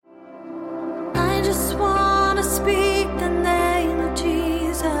just want to speak the name of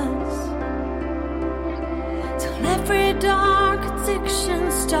Jesus till every dark addiction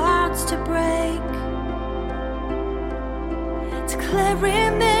starts to break,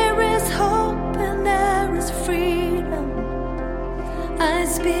 declaring there is hope and there is freedom. I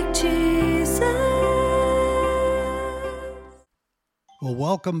speak Jesus. Well,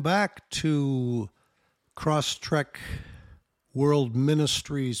 welcome back to Cross-Trek World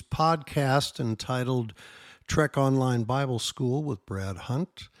Ministries podcast entitled Trek Online Bible School with Brad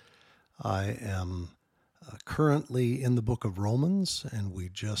Hunt. I am currently in the book of Romans, and we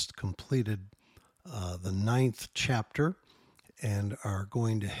just completed the 9th chapter and are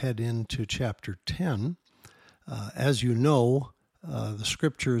going to head into chapter 10. As you know, the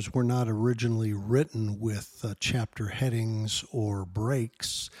scriptures were not originally written with chapter headings or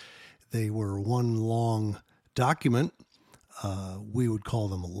breaks. They were one long document. We would call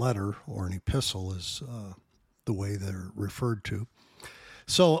them a letter, or an epistle is the way they're referred to.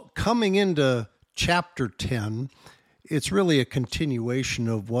 So coming into chapter 10, it's really a continuation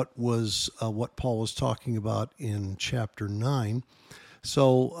of what Paul was talking about in chapter 9.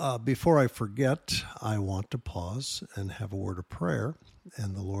 So before I forget, I want to pause and have a word of prayer,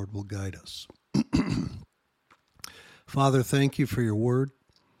 and the Lord will guide us. Father, thank you for your word,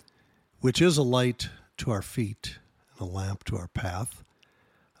 which is a light to our feet and a lamp to our path.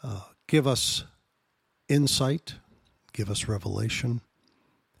 Give us insight, give us revelation,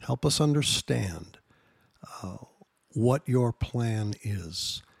 help us understand what your plan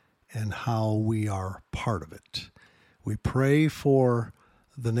is and how we are part of it. We pray for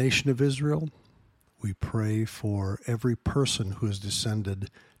the nation of Israel. We pray for every person who is descended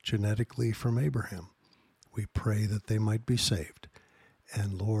genetically from Abraham. We pray that they might be saved.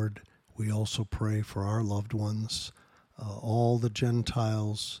 And Lord, we also pray for our loved ones, all the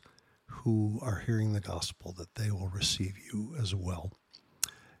Gentiles who are hearing the gospel, that they will receive you as well.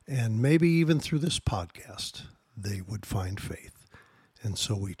 And maybe even through this podcast, they would find faith. And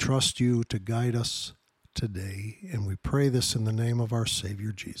so we trust you to guide us today, and we pray this in the name of our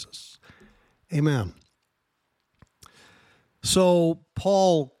Savior Jesus. Amen. So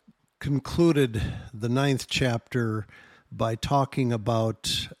Paul concluded the 9th chapter by talking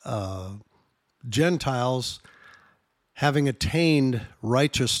about Gentiles having attained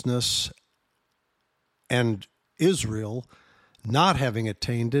righteousness and Israel not having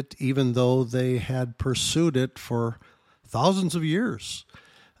attained it, even though they had pursued it for thousands of years,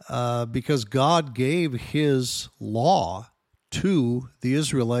 because God gave his law to the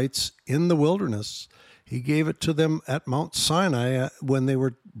Israelites in the wilderness. He gave it to them at Mount Sinai when they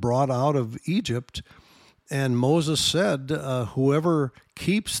were brought out of Egypt. And Moses said, whoever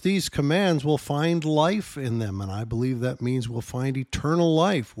keeps these commands will find life in them. And I believe that means we'll find eternal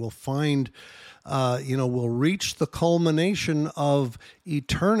life. We'll find, we'll reach the culmination of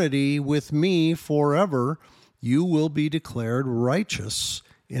eternity with me forever. You will be declared righteous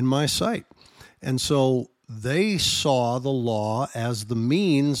in my sight. And so they saw the law as the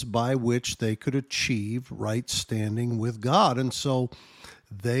means by which they could achieve right standing with God. And so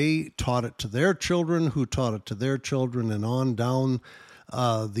they taught it to their children, who taught it to their children, and on down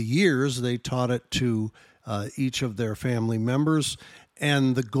the years, they taught it to each of their family members.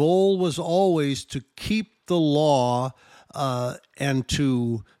 And the goal was always to keep the law and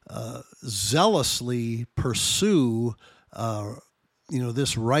to zealously pursue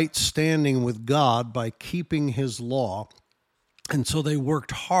this right standing with God by keeping his law. And so they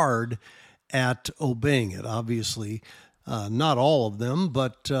worked hard at obeying it. Obviously, not all of them,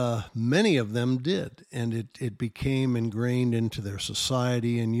 but many of them did. And it became ingrained into their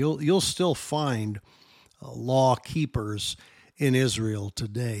society. And you'll still find law keepers in Israel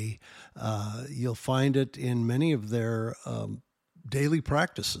today. You'll find it in many of their daily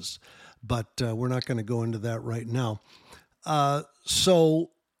practices. But we're not going to go into that right now.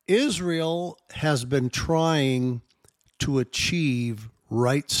 So Israel has been trying to achieve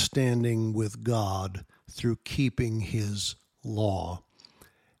right standing with God through keeping his law.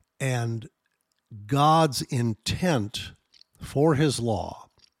 And God's intent for his law,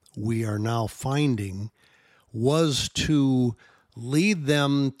 we are now finding, was to lead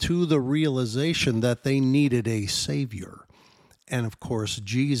them to the realization that they needed a Savior. And of course,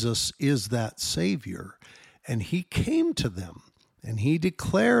 Jesus is that Savior. And he came to them, and he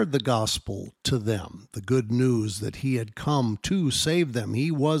declared the gospel to them, the good news that he had come to save them.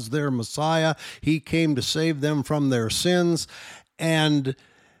 He was their Messiah. He came to save them from their sins. And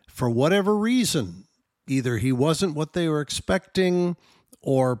for whatever reason, either he wasn't what they were expecting,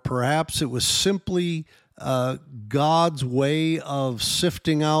 or perhaps it was simply God's way of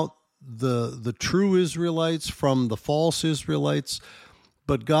sifting out the true Israelites from the false Israelites.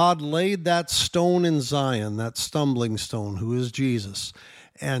 But God laid that stone in Zion, that stumbling stone, who is Jesus.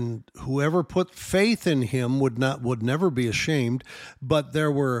 And whoever put faith in him would never be ashamed. But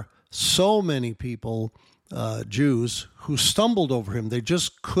there were so many people, Jews, who stumbled over him. They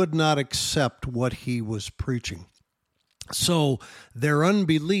just could not accept what he was preaching. So their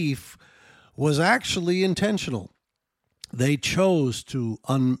unbelief was actually intentional. They chose to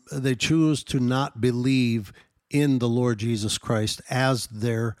not believe in the Lord Jesus Christ as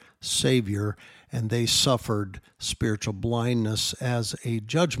their Savior, and they suffered spiritual blindness as a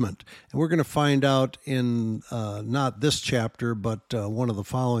judgment. And we're going to find out in not this chapter, but one of the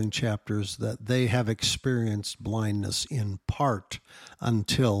following chapters, that they have experienced blindness in part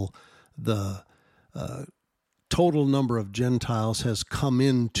until the total number of Gentiles has come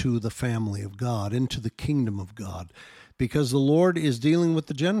into the family of God, into the kingdom of God. Because the Lord is dealing with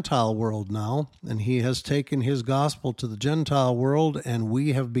the Gentile world now, and he has taken his gospel to the Gentile world, and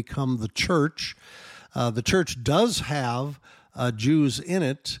we have become the church. The church does have Jews in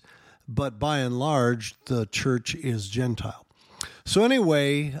it, but by and large, the church is Gentile. So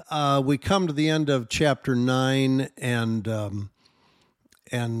anyway, we come to the end of chapter 9, and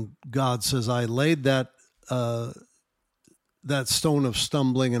God says, I laid that stone of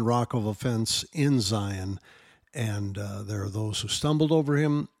stumbling and rock of offense in Zion. And there are those who stumbled over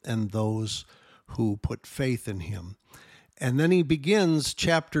him and those who put faith in him. And then he begins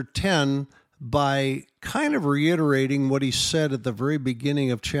chapter 10 by kind of reiterating what he said at the very beginning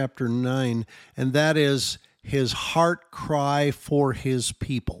of chapter 9, and that is his heart cry for his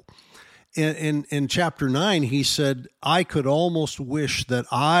people. In chapter 9, he said, I could almost wish that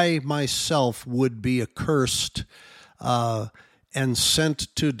I myself would be accursed and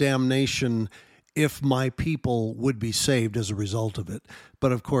sent to damnation if my people would be saved as a result of it.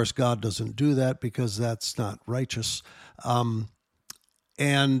 But of course, God doesn't do that because that's not righteous. In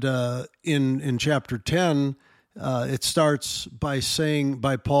chapter 10, it starts by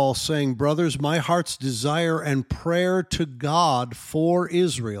Paul saying, brothers, my heart's desire and prayer to God for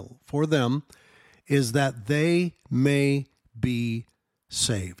Israel, for them, is that they may be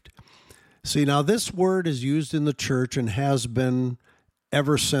saved. See, now this word is used in the church and has been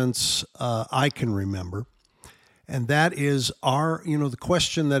ever since I can remember. And that is, the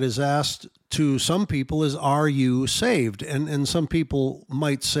question that is asked to some people is, are you saved? And some people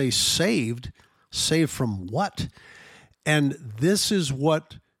might say, saved? Saved from what? And this is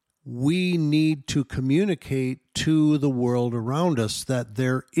what we need to communicate to the world around us, that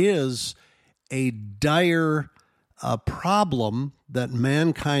there is a dire problem that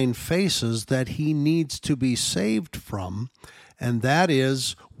mankind faces that he needs to be saved from. And that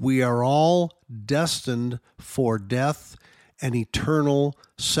is, we are all destined for death and eternal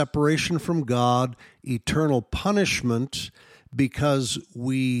separation from God, eternal punishment, because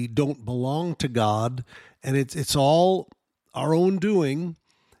we don't belong to God, and it's all our own doing,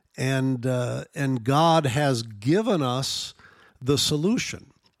 and God has given us the solution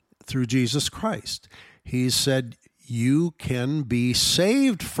through Jesus Christ. He said, you can be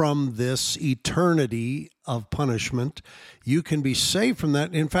saved from this eternity of punishment. You can be saved from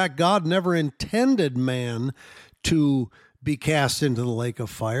that. In fact, God never intended man to be cast into the lake of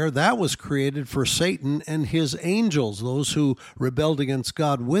fire. That was created for Satan and his angels, those who rebelled against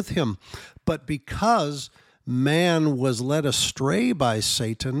God with him. But because man was led astray by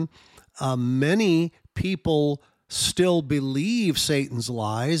Satan, many people still believe Satan's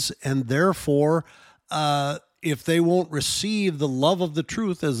lies, and therefore, if they won't receive the love of the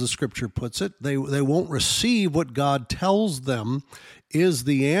truth, as the scripture puts it, they won't receive what God tells them is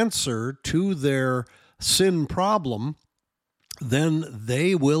the answer to their sin problem, then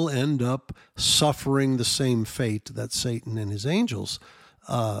they will end up suffering the same fate that Satan and his angels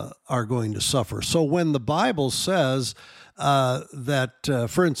are going to suffer. So when the Bible says that,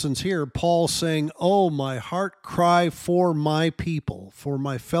 for instance, here, Paul saying, oh, my heart cry for my people, for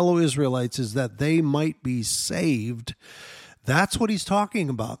my fellow Israelites, is that they might be saved. That's what he's talking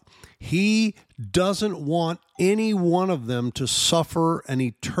about. He doesn't want any one of them to suffer an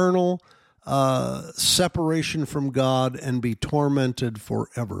eternal separation from God and be tormented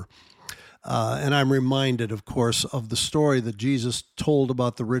forever. And I'm reminded, of course, of the story that Jesus told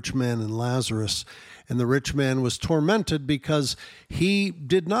about the rich man and Lazarus. And the rich man was tormented because he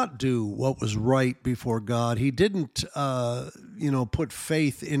did not do what was right before God. He didn't, put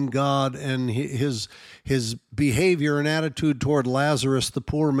faith in God, and his behavior and attitude toward Lazarus, the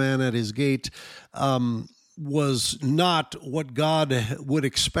poor man at his gate, was not what God would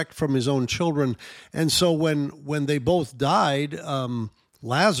expect from his own children. And so when they both died,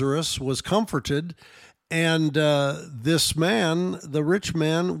 Lazarus was comforted, and this man, the rich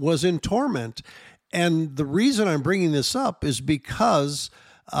man, was in torment. And the reason I'm bringing this up is because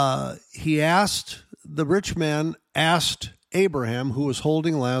the rich man asked Abraham, who was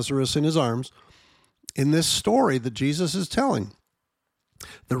holding Lazarus in his arms, in this story that Jesus is telling.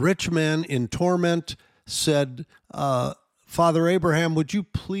 The rich man in torment said, Father Abraham, would you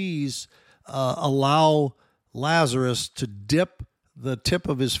please allow Lazarus to dip the tip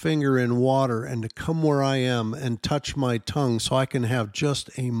of his finger in water and to come where I am and touch my tongue so I can have just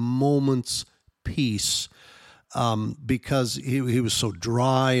a moment's peace, because he was so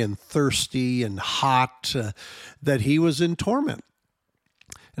dry and thirsty and hot that he was in torment.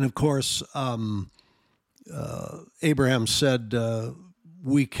 And of course, Abraham said,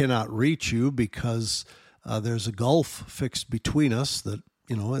 we cannot reach you because there's a gulf fixed between us that,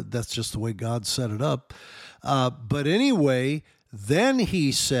 that's just the way God set it up. But anyway, then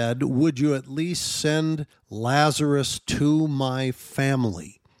he said, would you at least send Lazarus to my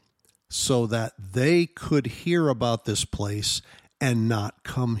family so that they could hear about this place and not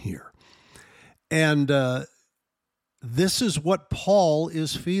come here? And this is what Paul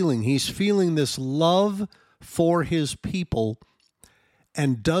is feeling. He's feeling this love for his people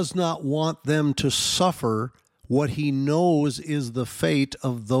and does not want them to suffer what he knows is the fate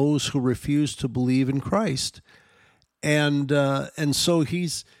of those who refuse to believe in Christ. And so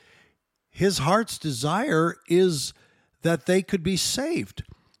his heart's desire is that they could be saved,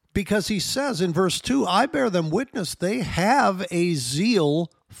 because he says in verse 2, I bear them witness, they have a zeal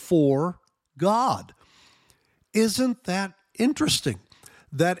for God. Isn't that interesting?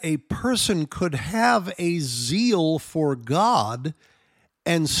 That a person could have a zeal for God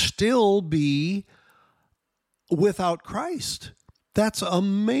and still be without Christ. That's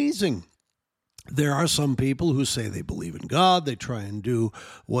amazing. There are some people who say they believe in God, they try and do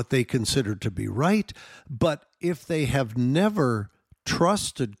what they consider to be right, but if they have never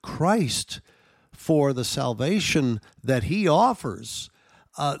trusted Christ for the salvation that he offers,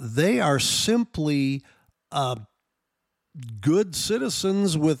 they are simply good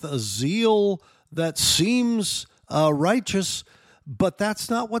citizens with a zeal that seems righteous, but that's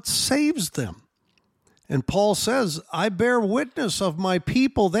not what saves them. And Paul says, I bear witness of my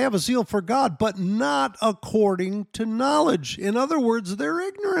people. They have a zeal for God, but not according to knowledge. In other words, they're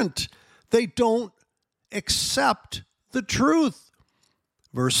ignorant. They don't accept the truth.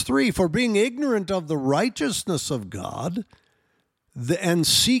 Verse 3, for being ignorant of the righteousness of God and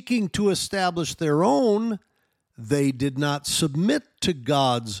seeking to establish their own, they did not submit to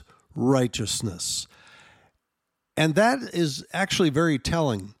God's righteousness. And that is actually very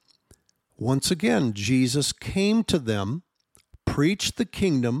telling. Once again, Jesus came to them, preached the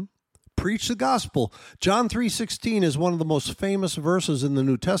kingdom, preached the gospel. John 3:16 is one of the most famous verses in the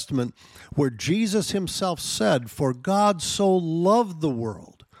New Testament, where Jesus himself said, for God so loved the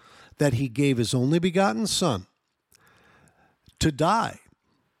world that he gave his only begotten Son to die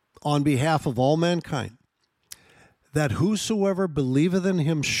on behalf of all mankind, that whosoever believeth in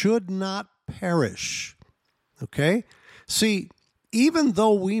him should not perish. Okay? See, even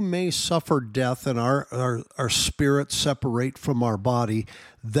though we may suffer death and our spirit separate from our body,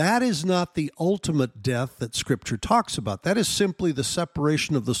 that is not the ultimate death that Scripture talks about. That is simply the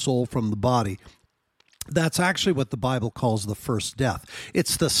separation of the soul from the body. That's actually what the Bible calls the first death.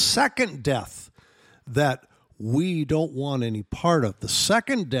 It's the second death that we don't want any part of. The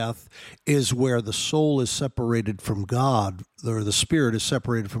second death is where the soul is separated from God, or the spirit is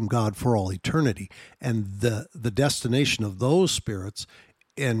separated from God for all eternity. And the destination of those spirits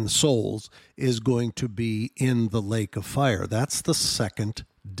and souls is going to be in the lake of fire. That's the second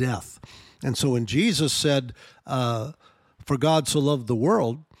death. And so when Jesus said, for God so loved the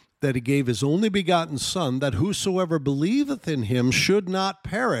world, that he gave his only begotten Son, that whosoever believeth in him should not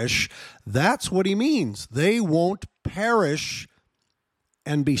perish, that's what he means. They won't perish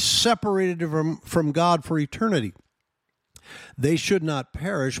and be separated from God for eternity. They should not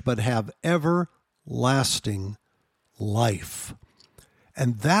perish, but have everlasting life.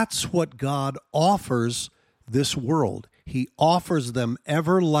 And that's what God offers this world. He offers them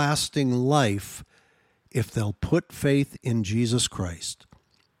everlasting life if they'll put faith in Jesus Christ.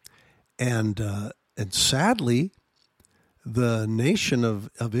 And sadly, the nation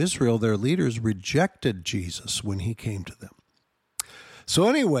of Israel, their leaders, rejected Jesus when he came to them. So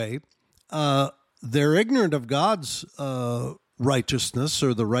anyway, they're ignorant of God's righteousness,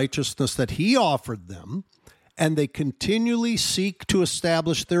 or the righteousness that he offered them, and they continually seek to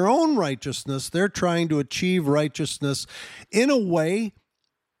establish their own righteousness. They're trying to achieve righteousness. In a way,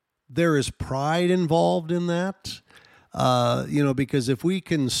 there is pride involved in that. Because if we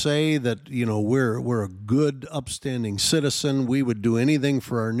can say that, we're a good, upstanding citizen, we would do anything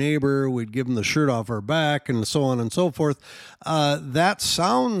for our neighbor, we'd give them the shirt off our back, and so on and so forth. That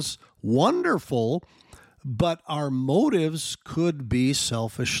sounds wonderful, but our motives could be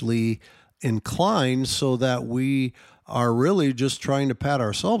selfishly inclined so that we are really just trying to pat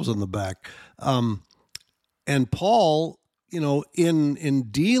ourselves on the back. And Paul, in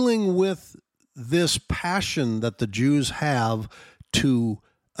dealing with this passion that the Jews have to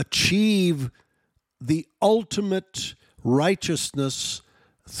achieve the ultimate righteousness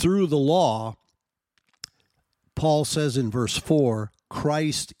through the law, Paul says in verse 4,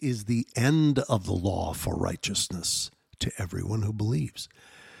 Christ is the end of the law for righteousness to everyone who believes.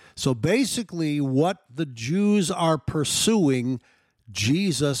 So basically what the Jews are pursuing,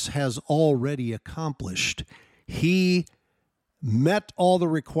 Jesus has already accomplished. He met all the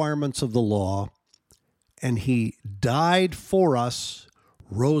requirements of the law, and he died for us,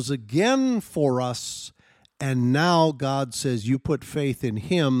 rose again for us, and now God says, you put faith in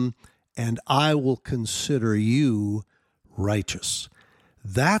him, and I will consider you righteous.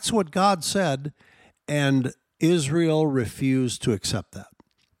 That's what God said, and Israel refused to accept that.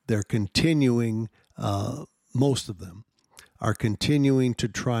 They're continuing, most of them are continuing to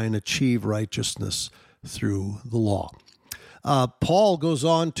try and achieve righteousness through the law. Paul goes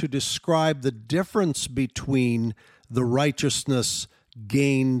on to describe the difference between the righteousness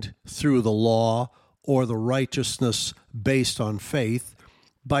gained through the law or the righteousness based on faith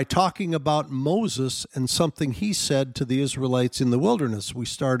by talking about Moses and something he said to the Israelites in the wilderness. We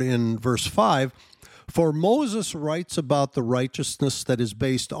start in verse 5. For Moses writes about the righteousness that is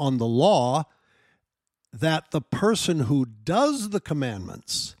based on the law, that the person who does the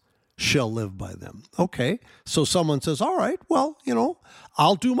commandments shall live by them. Okay, so someone says, all right, well,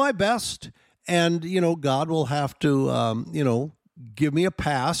 I'll do my best, and, God will have to, give me a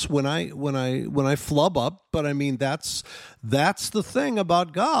pass when I flub up. But I mean, that's the thing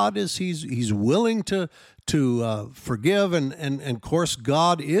about God, is he's willing to forgive, and of course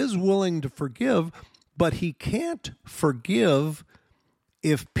God is willing to forgive, but he can't forgive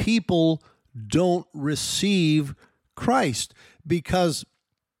if people don't receive Christ, because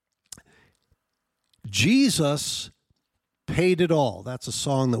Jesus paid it all. That's a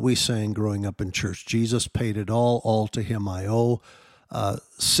song that we sang growing up in church. Jesus paid it all to him I owe.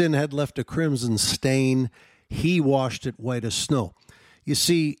 Sin had left a crimson stain. He washed it white as snow. You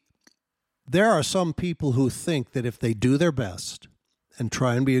see, there are some people who think that if they do their best and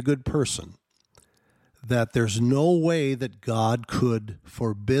try and be a good person, that there's no way that God could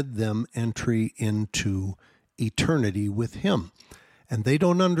forbid them entry into eternity with him. And they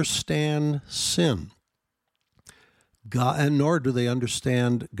don't understand sin. God, and nor do they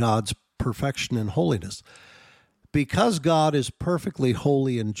understand God's perfection and holiness. Because God is perfectly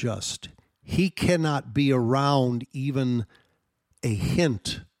holy and just, he cannot be around even a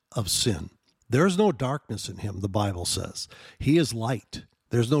hint of sin. There's no darkness in him, the Bible says. He is light.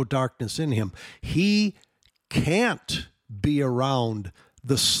 There's no darkness in him. He can't be around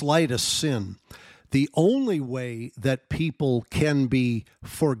the slightest sin. The only way that people can be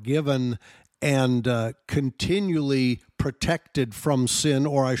forgiven and continually protected from sin,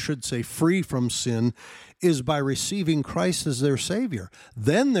 or I should say free from sin, is by receiving Christ as their Savior.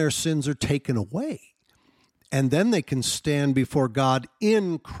 Then their sins are taken away. And then they can stand before God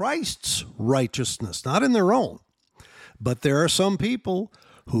in Christ's righteousness, not in their own. But there are some people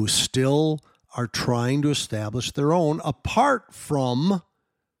who still are trying to establish their own apart from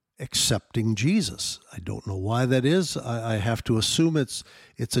accepting Jesus. I don't know why that is. I have to assume it's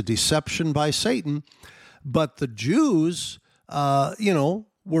a deception by Satan. But the Jews,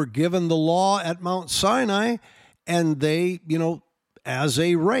 were given the law at Mount Sinai, and they, as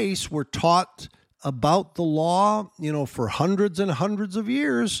a race, were taught about the law, for hundreds and hundreds of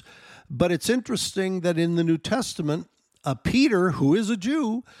years. But it's interesting that in the New Testament, Peter, who is a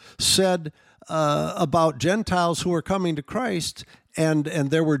Jew, said about Gentiles who are coming to Christ, and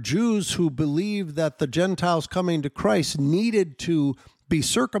there were Jews who believed that the Gentiles coming to Christ needed to be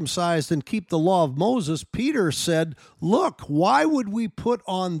circumcised and keep the law of Moses. Peter said, look, why would we put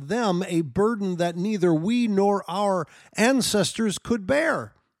on them a burden that neither we nor our ancestors could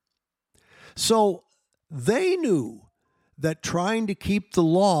bear? So they knew that trying to keep the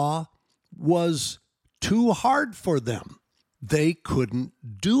law was too hard for them. They couldn't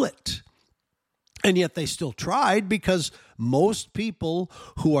do it. And yet they still tried, because most people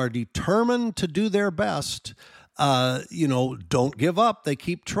who are determined to do their best, don't give up. They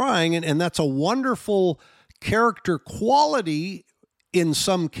keep trying. And that's a wonderful character quality in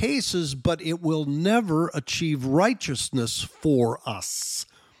some cases, but it will never achieve righteousness for us.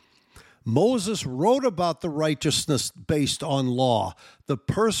 Moses wrote about the righteousness based on law. The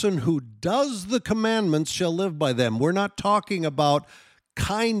person who does the commandments shall live by them. We're not talking about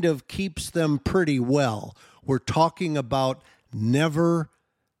kind of keeps them pretty well. We're talking about never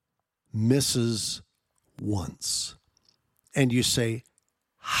misses once. And you say,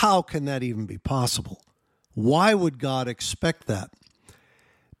 how can that even be possible? Why would God expect that?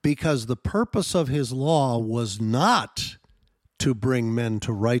 Because the purpose of his law was not to bring men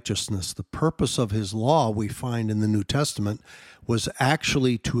to righteousness. The purpose of his law, we find in the New Testament, was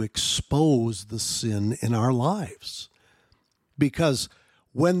actually to expose the sin in our lives. Because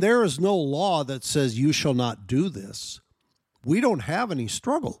when there is no law that says you shall not do this, we don't have any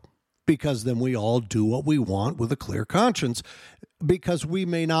struggle, because then we all do what we want with a clear conscience, because we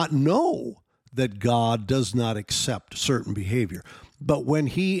may not know that God does not accept certain behavior. But when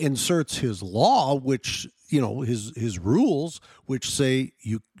he inserts his law, which, his rules, which say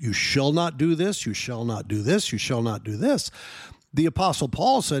you shall not do this, you shall not do this, you shall not do this, the Apostle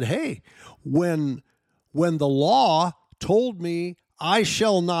Paul said, hey, when the law told me I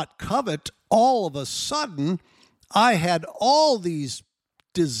shall not covet, all of a sudden I had all these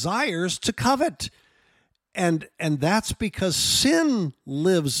desires to covet. And that's because sin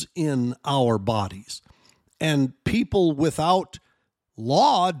lives in our bodies. And people without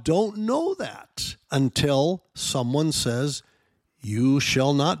law don't know that until someone says, you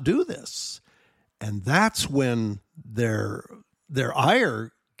shall not do this. And that's when their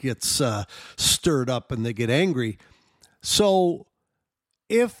ire gets stirred up and they get angry. So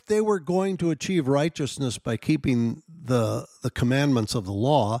if they were going to achieve righteousness by keeping the commandments of the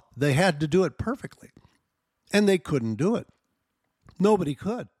law, they had to do it perfectly. And they couldn't do it. Nobody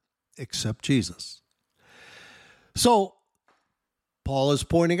could, except Jesus. So Paul is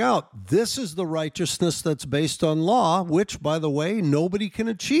pointing out, this is the righteousness that's based on law, which, by the way, nobody can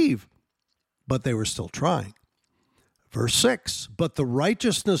achieve. But they were still trying. Verse 6, but the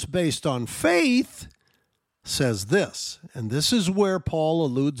righteousness based on faith says this, and this is where Paul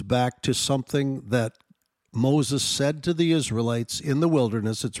alludes back to something that Moses said to the Israelites in the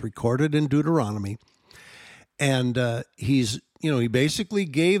wilderness. It's recorded in Deuteronomy. And he basically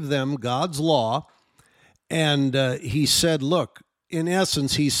gave them God's law. And he said, look, in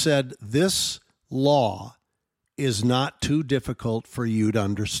essence, he said, this law is not too difficult for you to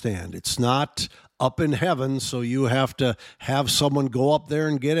understand. It's not up in heaven, so you have to have someone go up there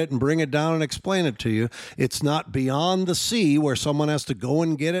and get it and bring it down and explain it to you. It's not beyond the sea where someone has to go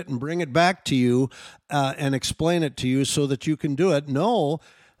and get it and bring it back to you and explain it to you so that you can do it. No,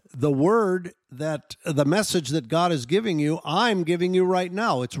 the message that God is giving you, I'm giving you right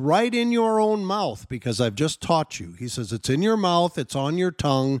now. It's right in your own mouth because I've just taught you. He says it's in your mouth, it's on your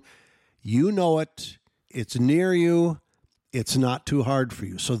tongue. You know it. It's near you. It's not too hard for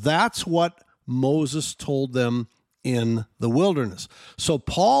you. So that's what Moses told them in the wilderness. So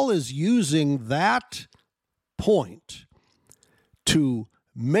Paul is using that point to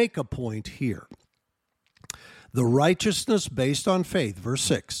make a point here. The righteousness based on faith, verse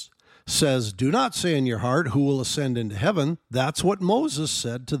 6, says, do not say in your heart, who will ascend into heaven? That's what Moses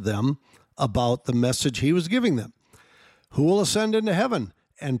said to them about the message he was giving them. Who will ascend into heaven?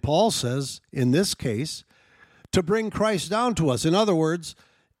 And Paul says, in this case, to bring Christ down to us. In other words,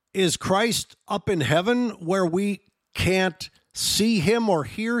 is Christ up in heaven where we can't see him or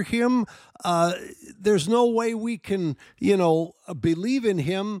hear him? There's no way we can, believe in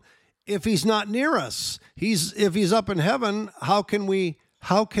him if he's not near us. If he's up in heaven, how can we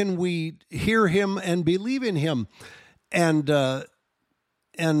hear him and believe in him? And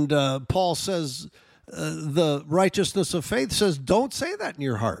Paul says, the righteousness of faith says, don't say that in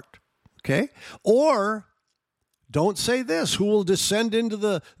your heart. Okay? Or don't say this, who will descend into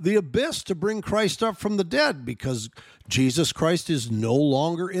the abyss to bring Christ up from the dead? Because Jesus Christ is no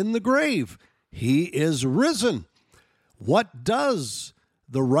longer in the grave. He is risen. What does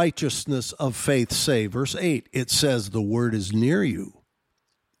the righteousness of faith say? Verse 8, it says the word is near you,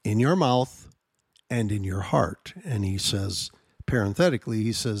 in your mouth and in your heart. And he says, parenthetically,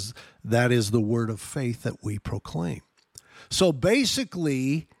 he says, that is the word of faith that we proclaim. So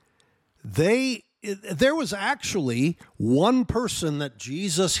basically, there was actually one person that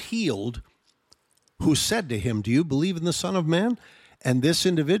Jesus healed who said to him, do you believe in the Son of Man? And this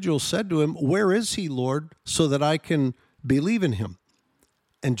individual said to him, where is he, Lord, so that I can believe in him?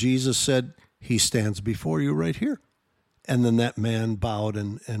 And Jesus said, he stands before you right here. And then that man bowed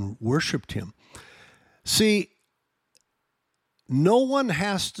and worshiped him. See, no one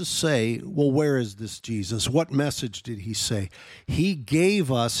has to say, well, where is this Jesus? What message did he say? He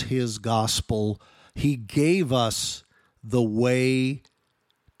gave us his gospel. He gave us the way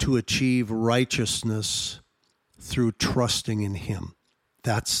to achieve righteousness through trusting in him.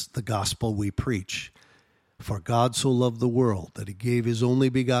 That's the gospel we preach. For God so loved the world that he gave his only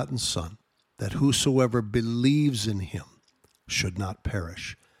begotten Son, that whosoever believes in him should not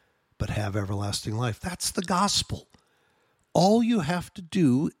perish, but have everlasting life. That's the gospel. All you have to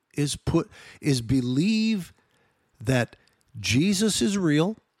do is believe that Jesus is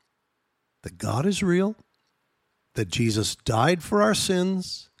real, that God is real, that Jesus died for our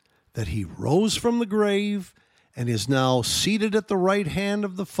sins, that he rose from the grave and is now seated at the right hand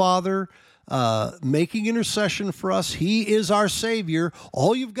of the Father, making intercession for us. He is our Savior.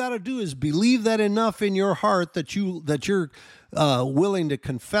 All you've got to do is believe that enough in your heart that you're willing to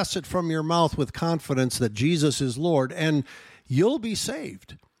confess it from your mouth with confidence that Jesus is Lord, and you'll be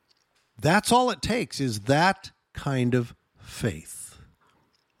saved. That's all it takes, is that kind of faith.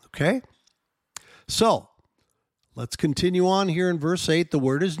 Okay? So, let's continue on here in verse 8. The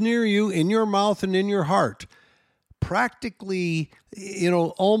word is near you, in your mouth and in your heart. Practically,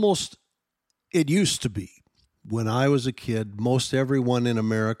 almost it used to be. When I was a kid, most everyone in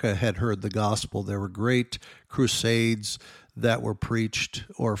America had heard the gospel. There were great crusades that were preached,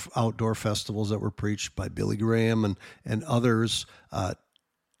 or outdoor festivals that were preached by Billy Graham and others,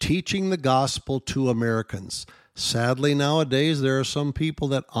 teaching the gospel to Americans. Sadly, nowadays, there are some people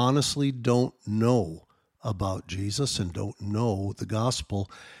that honestly don't know about Jesus and don't know the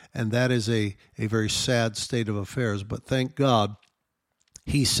gospel, and that is a very sad state of affairs. But thank God,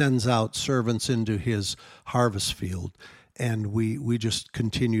 he sends out servants into his harvest field, and we just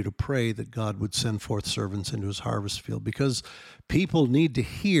continue to pray that God would send forth servants into his harvest field, because people need to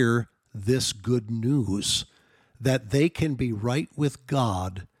hear this good news that they can be right with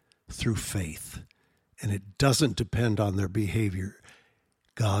God through faith, and it doesn't depend on their behavior.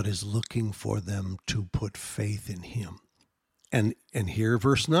 God is looking for them to put faith in him. And here,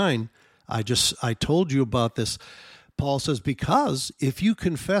 verse 9, I told you about this. Paul says, because if you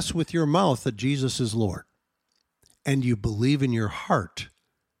confess with your mouth that Jesus is Lord, and you believe in your heart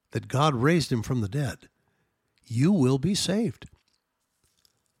that God raised him from the dead, you will be saved.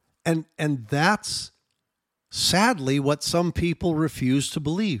 And that's sadly what some people refuse to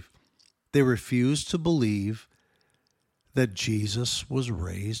believe. They refuse to believe that Jesus was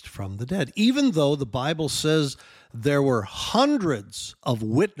raised from the dead, even though the Bible says there were hundreds of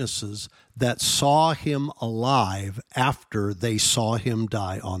witnesses that saw him alive after they saw him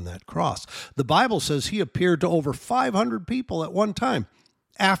die on that cross. The Bible says he appeared to over 500 people at one time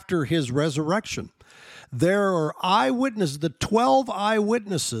after his resurrection. There are eyewitnesses. The 12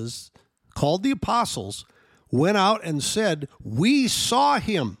 eyewitnesses, called the apostles, went out and said, we saw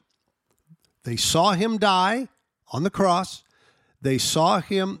him. They saw him die on the cross. They saw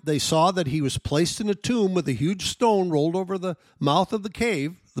that he was placed in a tomb with a huge stone rolled over the mouth of the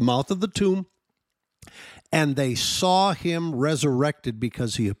cave, the mouth of the tomb. And they saw him resurrected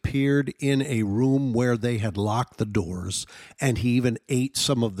because he appeared in a room where they had locked the doors. And he even ate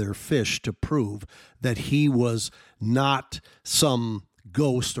some of their fish to prove that he was not some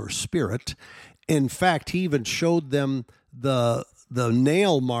ghost or spirit. In fact, he even showed them the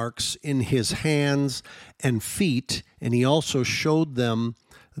nail marks in his hands and feet, and he also showed them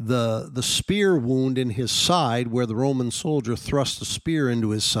the spear wound in his side where the Roman soldier thrust a spear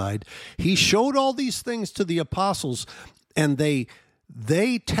into his side. He showed all these things to the apostles, and they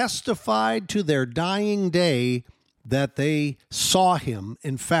testified to their dying day that they saw him.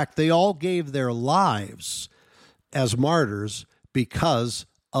 In fact, they all gave their lives as martyrs because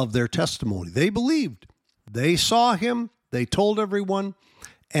of their testimony. They believed. They saw him. They told everyone.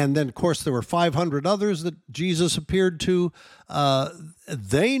 And then, of course, there were 500 others that Jesus appeared to.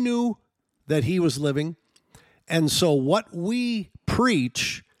 They knew that he was living. And so what we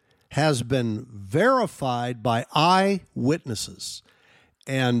preach has been verified by eyewitnesses.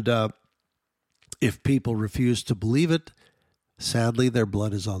 And if people refuse to believe it, sadly, their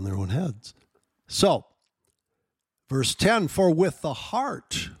blood is on their own heads. So, verse 10, for with the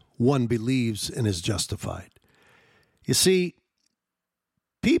heart one believes and is justified. You see,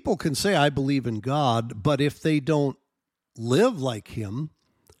 people can say, I believe in God, but if they don't live like him,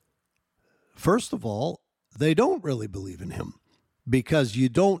 first of all, they don't really believe in him, because you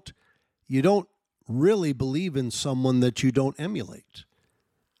don't really believe in someone that you don't emulate.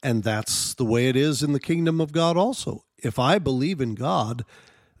 And that's the way it is in the kingdom of God also. If I believe in God,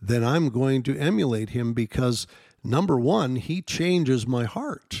 then I'm going to emulate him because, number one, he changes my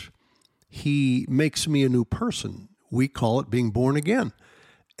heart. He makes me a new person. We call it being born again.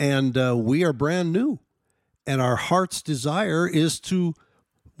 And we are brand new. And our heart's desire is to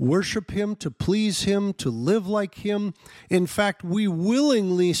worship him, to please him, to live like him. In fact, we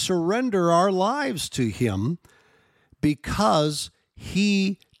willingly surrender our lives to him because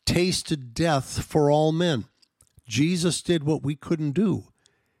he tasted death for all men. Jesus did what we couldn't do.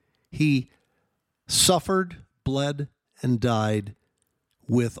 He suffered, bled, and died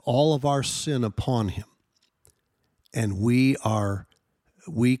with all of our sin upon him. And we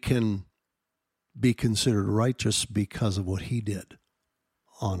can be considered righteous because of what he did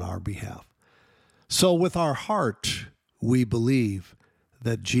on our behalf. So with our heart, we believe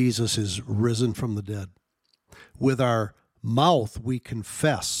that Jesus is risen from the dead. With our mouth, we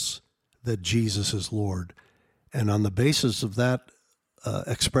confess that Jesus is Lord. And on the basis of that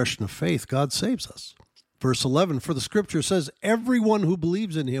expression of faith, God saves us. Verse 11, for the scripture says, everyone who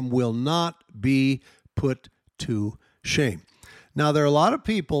believes in him will not be put to shame. Now, there are a lot of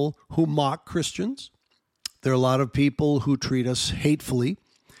people who mock Christians. There are a lot of people who treat us hatefully.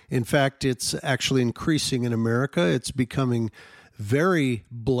 In fact, it's actually increasing in America. It's becoming very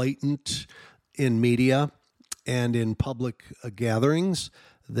blatant in media and in public gatherings.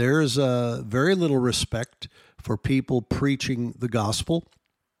 There's very little respect for people preaching the gospel.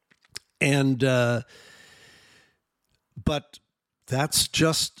 And but that's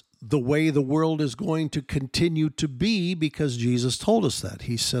just the way the world is going to continue to be, because Jesus told us that.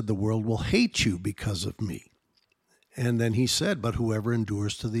 He said, the world will hate you because of me. And then he said, but whoever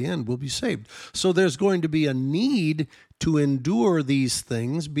endures to the end will be saved. So there's going to be a need to endure these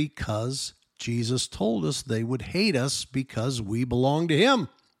things because Jesus told us they would hate us because we belong to him.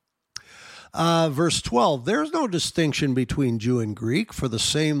 Verse 12, there's no distinction between Jew and Greek, for the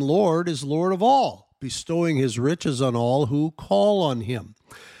same Lord is Lord of all, bestowing his riches on all who call on him.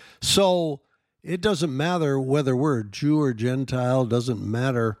 So it doesn't matter whether we're a Jew or Gentile, doesn't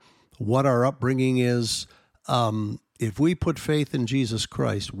matter what our upbringing is. If we put faith in Jesus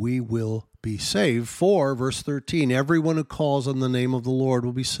Christ, we will be saved. For, verse 13, everyone who calls on the name of the Lord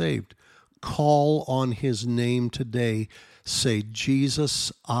will be saved. Call on his name today. Say,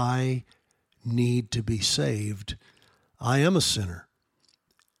 Jesus, I need to be saved. I am a sinner.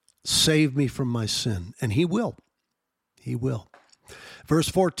 Save me from my sin. And he will. He will. Verse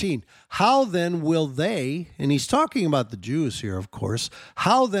 14, how then will they, and he's talking about the Jews here, of course,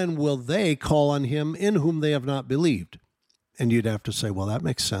 how then will they call on him in whom they have not believed? And you'd have to say, well, that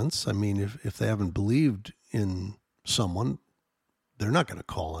makes sense. I mean, if they haven't believed in someone, they're not going to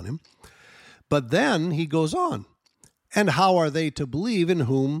call on him. But then he goes on, and how are they to believe in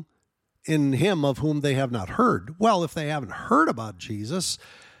him of whom they have not heard? Well, if they haven't heard about Jesus,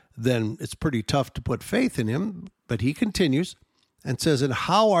 then it's pretty tough to put faith in him. But he continues and says, and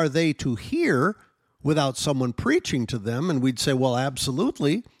how are they to hear without someone preaching to them? And we'd say, well,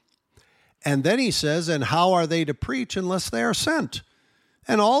 absolutely. And then he says, and how are they to preach unless they are sent?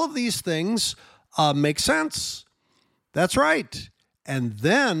 And all of these things make sense. That's right. And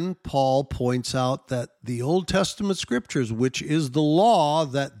then Paul points out that the Old Testament scriptures, which is the law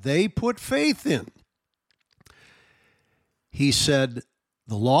that they put faith in, he said,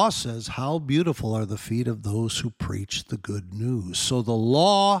 the law says, how beautiful are the feet of those who preach the good news. So the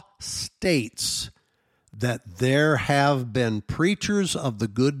law states that there have been preachers of the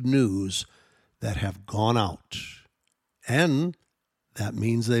good news that have gone out. And that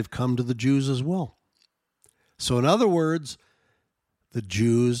means they've come to the Jews as well. So in other words, the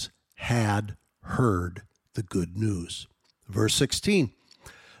Jews had heard the good news. Verse 16,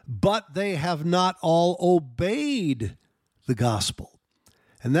 but they have not all obeyed the gospel.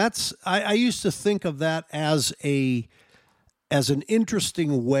 And that's, I used to think of that as an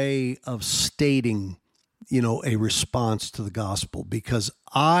interesting way of stating, a response to the gospel, because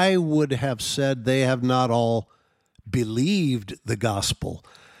I would have said they have not all believed the gospel.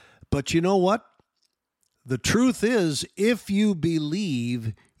 But you know what? The truth is, if you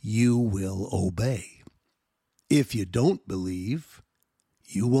believe, you will obey. If you don't believe,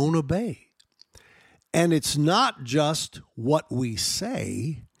 you won't obey. And it's not just what we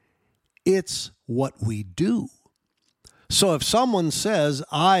say, it's what we do. So if someone says,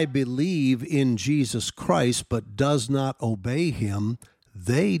 I believe in Jesus Christ, but does not obey him,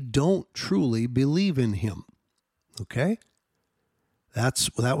 they don't truly believe in him. Okay? That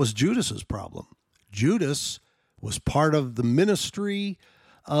was Judas's problem. Judas was part of the ministry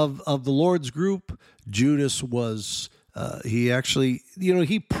of the Lord's group. Judas was,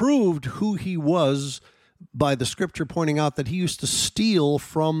 he proved who he was by the scripture pointing out that he used to steal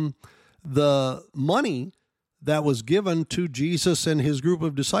from the money that was given to Jesus and his group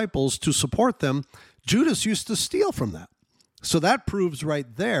of disciples to support them, Judas used to steal from that. So that proves right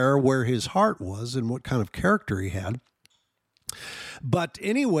there where his heart was and what kind of character he had. But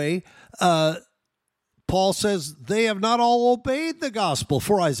anyway, Paul says, they have not all obeyed the gospel.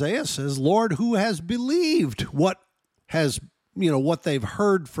 For Isaiah says, Lord, who has believed what they've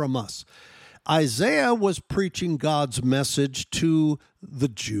heard from us? Isaiah was preaching God's message to the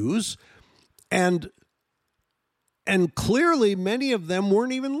Jews, and clearly many of them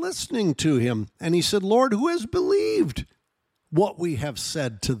weren't even listening to him. And he said, Lord, who has believed what we have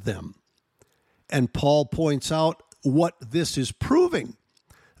said to them? And Paul points out what this is proving,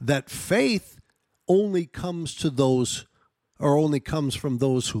 that faith only comes from those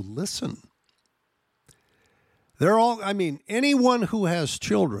who listen. Anyone who has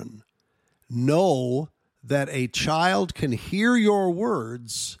children know that a child can hear your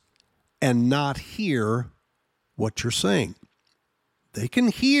words and not hear what you're saying. They can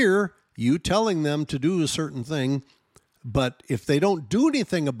hear you telling them to do a certain thing, but if they don't do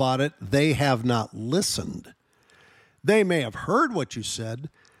anything about it, they have not listened. They may have heard what you said,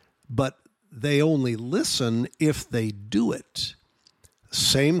 but they only listen if they do it.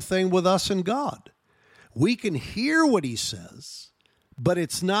 Same thing with us and God. We can hear what he says, but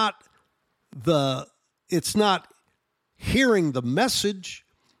it's not hearing the message,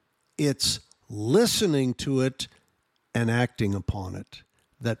 it's listening to it and acting upon it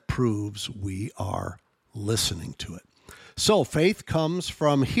that proves we are listening to it. So faith comes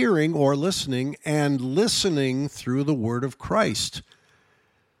from hearing or listening, and listening through the word of Christ.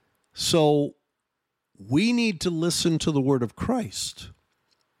 So we need to listen to the word of Christ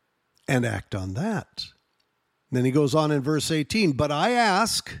and act on that. Then he goes on in verse 18, but I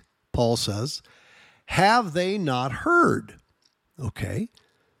ask, Paul says, have they not heard? Okay.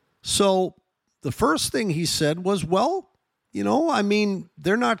 So the first thing he said was,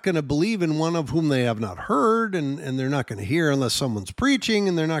 they're not going to believe in one of whom they have not heard, and they're not going to hear unless someone's preaching,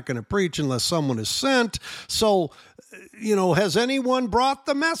 and they're not going to preach unless someone is sent. So, has anyone brought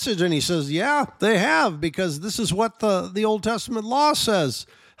the message? And he says, yeah, they have, because this is what the Old Testament law says.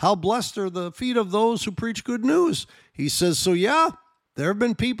 How blessed are the feet of those who preach good news. He says, so yeah, there have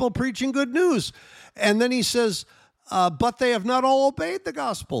been people preaching good news. And then he says, but they have not all obeyed the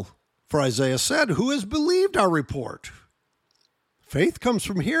gospel. For Isaiah said, who has believed our report? Faith comes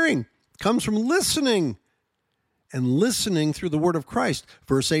from hearing, comes from listening, and listening through the word of Christ.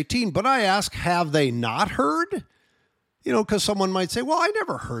 Verse 18, but I ask, have they not heard? Because someone might say, well, I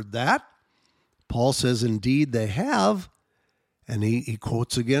never heard that. Paul says, indeed they have. And he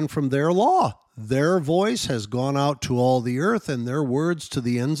quotes again from their law. Their voice has gone out to all the earth, and their words to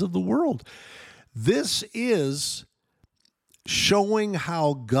the ends of the world. This is showing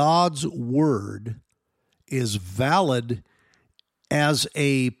how God's word is valid as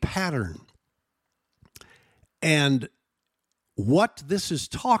a pattern. And what this is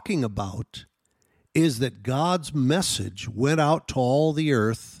talking about is that God's message went out to all the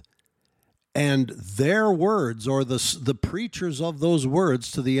earth, and their words, or the preachers of those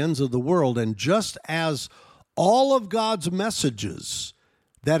words, to the ends of the world. And just as all of God's messages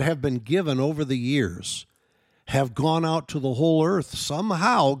that have been given over the years have gone out to the whole earth,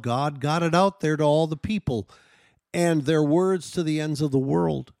 somehow God got it out there to all the people, and their words to the ends of the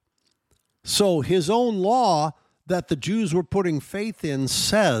world. So his own law that the Jews were putting faith in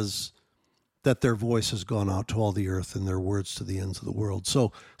says that their voice has gone out to all the earth and their words to the ends of the world.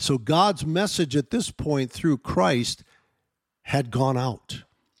 So God's message at this point through Christ had gone out,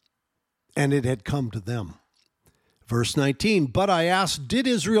 and it had come to them. Verse 19, but I asked, did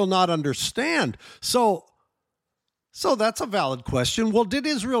Israel not understand? So that's a valid question. Well, did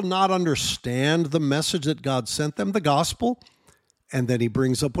Israel not understand the message that God sent them, the gospel? And then he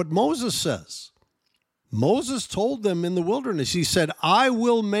brings up what Moses says. Moses told them in the wilderness, he said, I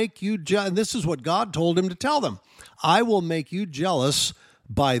will make you jealous. And this is what God told him to tell them. I will make you jealous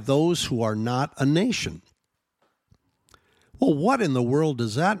by those who are not a nation. Well, what in the world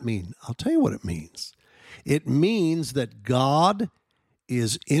does that mean? I'll tell you what it means. It means that God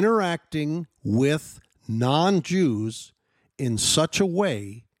is interacting with non-Jews in such a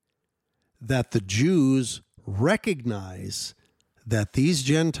way that the Jews recognize that these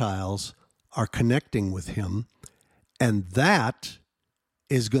Gentiles are connecting with him, and that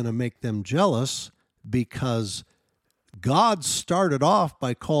is going to make them jealous, because God started off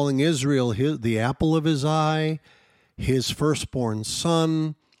by calling Israel the apple of his eye, his firstborn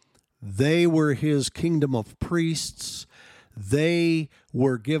son. They were his kingdom of priests. They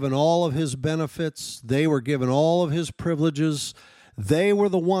were given all of his benefits. They were given all of his privileges. They were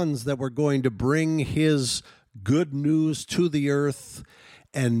the ones that were going to bring his good news to the earth.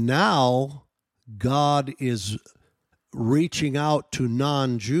 And now God is reaching out to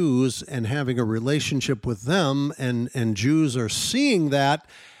non-Jews and having a relationship with them, and Jews are seeing that,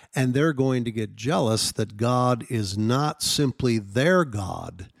 and they're going to get jealous that God is not simply their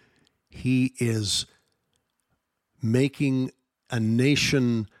God. He is making a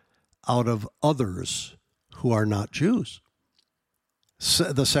nation out of others who are not Jews.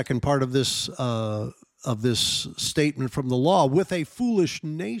 The second part of this statement from the law, with a foolish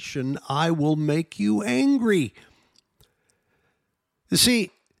nation I will make you angry. You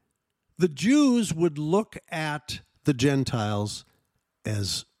see, the Jews would look at the Gentiles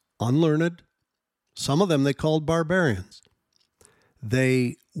as unlearned. Some of them they called barbarians.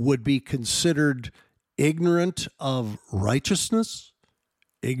 They would be considered ignorant of righteousness,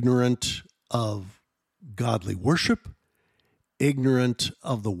 ignorant of godly worship, ignorant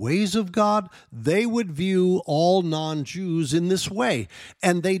of the ways of God. They would view all non-Jews in this way,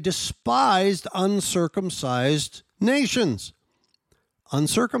 and they despised uncircumcised nations.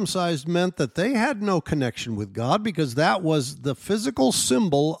 Uncircumcised meant that they had no connection with God because that was the physical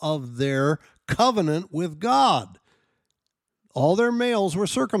symbol of their covenant with God. All their males were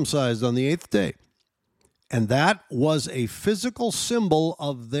circumcised on the 8th day. And that was a physical symbol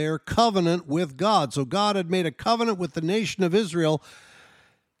of their covenant with God. So God had made a covenant with the nation of Israel,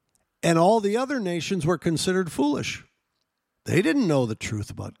 and all the other nations were considered foolish. They didn't know the truth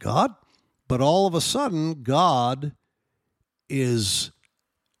about God, but all of a sudden, God is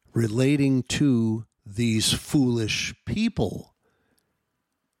relating to these foolish people,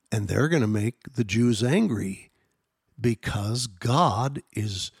 and they're going to make the Jews angry because God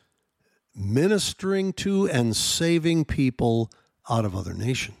is ministering to and saving people out of other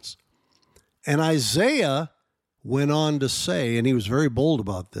nations. And Isaiah went on to say, and he was very bold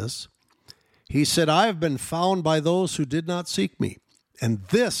about this, he said, I have been found by those who did not seek me. And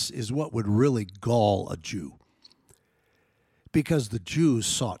this is what would really gall a Jew. Because the Jews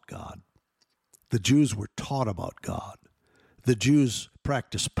sought God. The Jews were taught about God. The Jews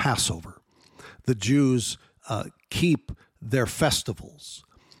practice Passover. The Jews keep their festivals.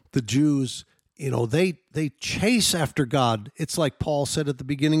 The Jews, they chase after God. It's like Paul said at the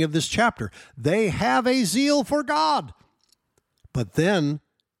beginning of this chapter. They have a zeal for God. But then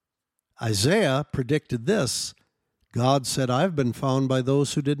Isaiah predicted this. God said, I've been found by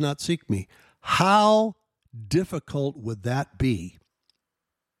those who did not seek me. How difficult would that be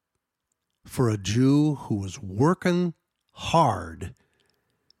for a Jew who was working hard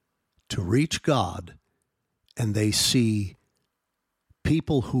to reach God, and they see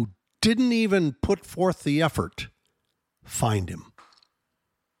people who didn't even put forth the effort find him?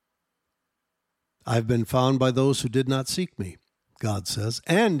 I've been found by those who did not seek me, God says,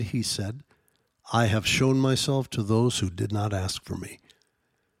 and he said, I have shown myself to those who did not ask for me.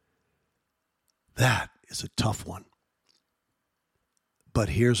 That is a tough one. But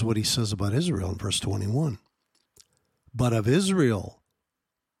here's what he says about Israel in verse 21. But of Israel,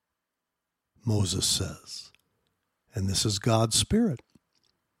 Moses says, and this is God's Spirit,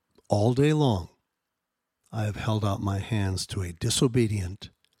 all day long I have held out my hands to a disobedient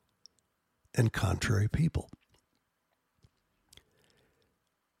and contrary people.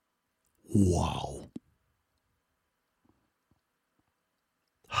 Wow.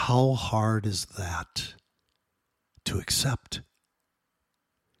 How hard is that to accept?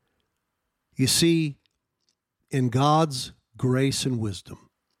 You see, in God's grace and wisdom,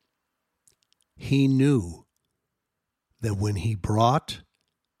 he knew that when he brought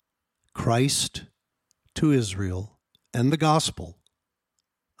Christ to Israel and the gospel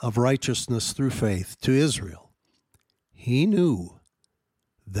of righteousness through faith to Israel, he knew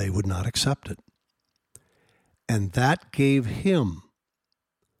they would not accept it. And that gave him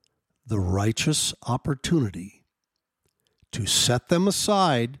the righteous opportunity to set them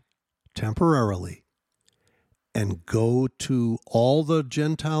aside temporarily and go to all the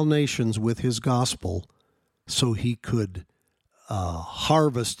Gentile nations with his gospel so he could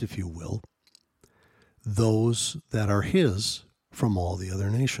harvest, if you will, those that are his from all the other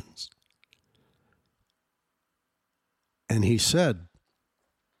nations. And he said,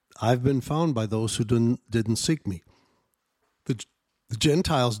 I've been found by those who didn't seek me. The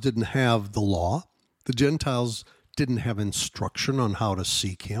Gentiles didn't have the law. The Gentiles didn't have instruction on how to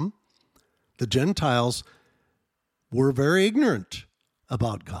seek him. The Gentiles were very ignorant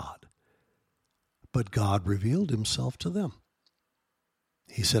about God. But God revealed himself to them.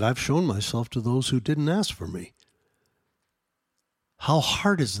 He said, I've shown myself to those who didn't ask for me. How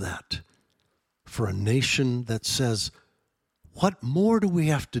hard is that for a nation that says, what more do we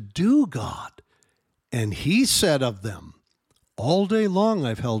have to do, God? And he said of them, All day long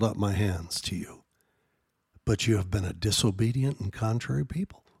I've held up my hands to you, but you have been a disobedient and contrary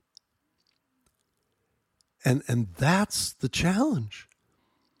people. And that's the challenge.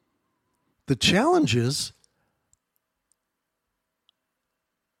 The challenge is,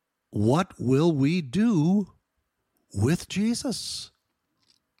 what will we do with Jesus?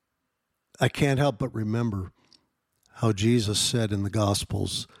 I can't help but remember how Jesus said in the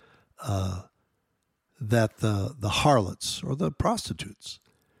Gospels that the harlots, or the prostitutes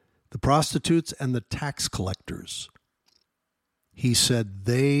and the tax collectors, he said,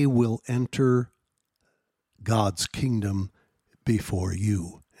 they will enter God's kingdom before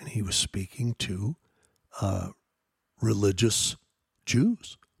you. And he was speaking to religious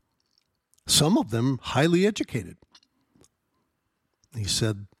Jews, some of them highly educated. He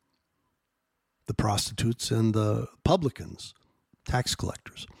said the prostitutes and the publicans, tax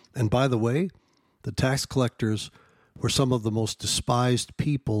collectors. And by the way, the tax collectors were some of the most despised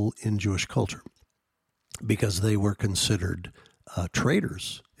people in Jewish culture because they were considered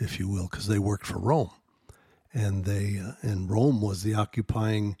traitors, if you will, because they worked for Rome. And Rome was the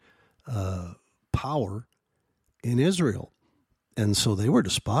occupying power in Israel. And so they were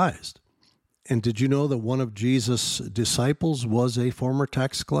despised. And did you know that one of Jesus' disciples was a former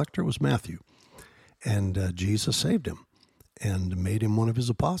tax collector? It was Matthew. And Jesus saved him and made him one of his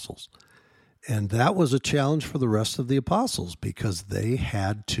apostles. And that was a challenge for the rest of the apostles because they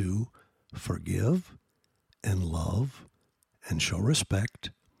had to forgive and love and show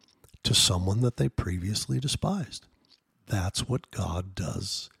respect to someone that they previously despised. That's what God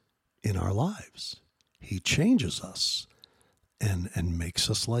does in our lives. He changes us and makes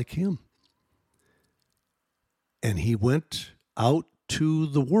us like him. And he went out to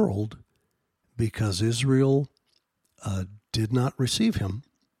the world because Israel did not receive him.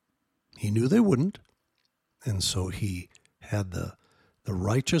 He knew they wouldn't. And so he had the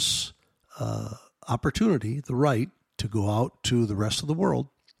righteous opportunity, the right to go out to the rest of the world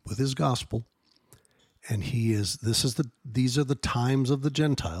with his gospel. And these are the times of the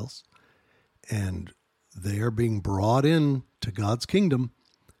Gentiles, and they are being brought in to God's kingdom.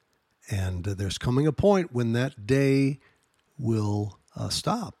 And there's coming a point when that day will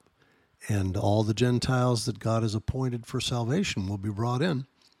stop, and all the Gentiles that God has appointed for salvation will be brought in.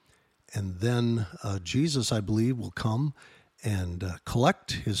 And then Jesus, I believe, will come and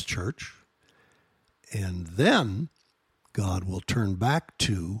collect his church. And then God will turn back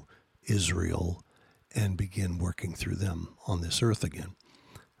to Israel and begin working through them on this earth again.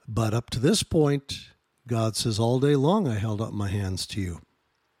 But up to this point, God says, all day long I held up my hands to you.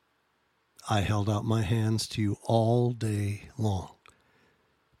 I held out my hands to you all day long.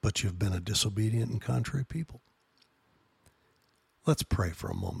 But you've been a disobedient and contrary people. Let's pray for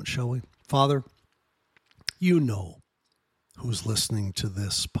a moment, shall we? Father, you know who's listening to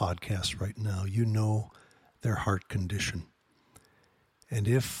this podcast right now. You know their heart condition. And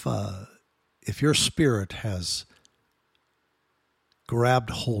if your spirit has grabbed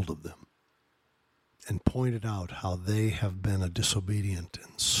hold of them and pointed out how they have been a disobedient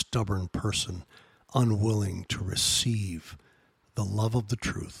and stubborn person, unwilling to receive the love of the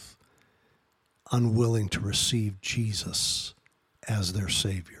truth, unwilling to receive Jesus as their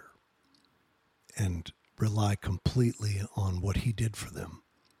Savior, and rely completely on what he did for them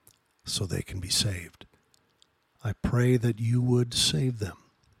so they can be saved. I pray that you would save them,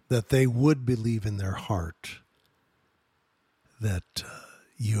 that they would believe in their heart that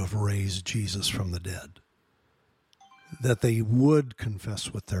you have raised Jesus from the dead, that they would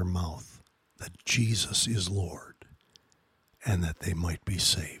confess with their mouth that Jesus is Lord, and that they might be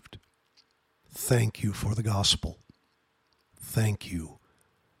saved. Thank you for the gospel. Thank you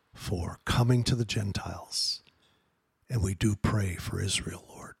for coming to the Gentiles. And we do pray for Israel,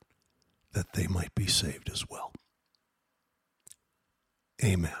 Lord, that they might be saved as well.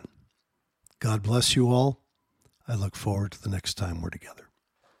 Amen. God bless you all. I look forward to the next time we're together.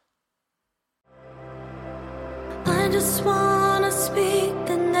 I just want to speak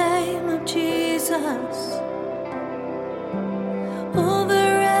the name of Jesus over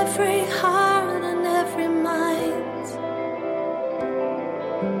every heart and every mind.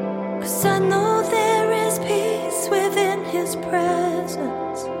 'Cause I know there is peace within his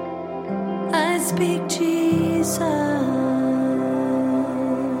presence. I speak Jesus.